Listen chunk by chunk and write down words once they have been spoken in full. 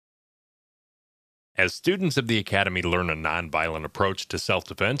As students of the Academy learn a nonviolent approach to self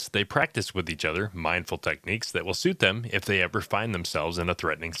defense, they practice with each other mindful techniques that will suit them if they ever find themselves in a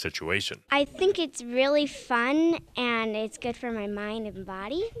threatening situation. I think it's really fun and it's good for my mind and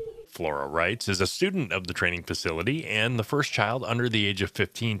body. Flora Reitz is a student of the training facility and the first child under the age of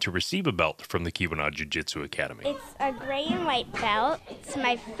 15 to receive a belt from the Keweenaw Jiu Jitsu Academy. It's a gray and white belt. It's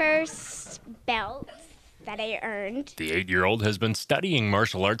my first belt that I earned. The 8-year-old has been studying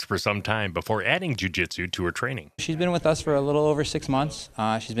martial arts for some time before adding jiu-jitsu to her training. She's been with us for a little over 6 months.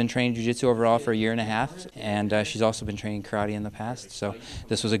 She's been training jiu-jitsu overall for a year and a half, and she's also been training karate in the past, so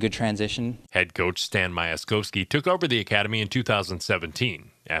this was a good transition. Head coach Stan Myaskovsky took over the academy in 2017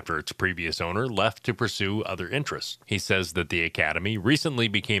 after its previous owner left to pursue other interests. He says that the academy recently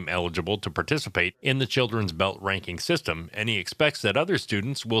became eligible to participate in the children's belt ranking system, and he expects that other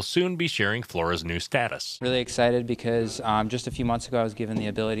students will soon be sharing Flora's new status. Really excited because just a few months ago I was given the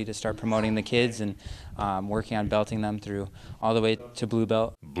ability to start promoting the kids and working on belting them through all the way to blue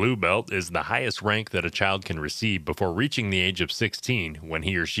belt. Blue belt is the highest rank that a child can receive before reaching the age of 16, when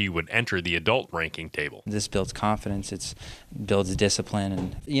he or she would enter the adult ranking table. This builds confidence, it builds discipline,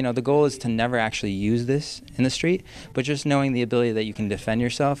 and the goal is to never actually use this in the street, but just knowing the ability that you can defend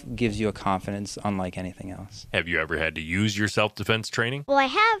yourself gives you a confidence unlike anything else. Have you ever had to use your self-defense training? Well, I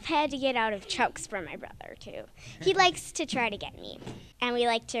have had to get out of chokes from my brother, too. He likes to try to get me, and we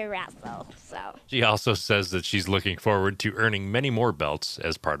like to wrestle, so. She also says that she's looking forward to earning many more belts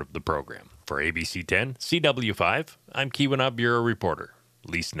as part of the program. For ABC 10, CW5, I'm Keweenaw Bureau reporter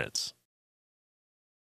Lee Snitz.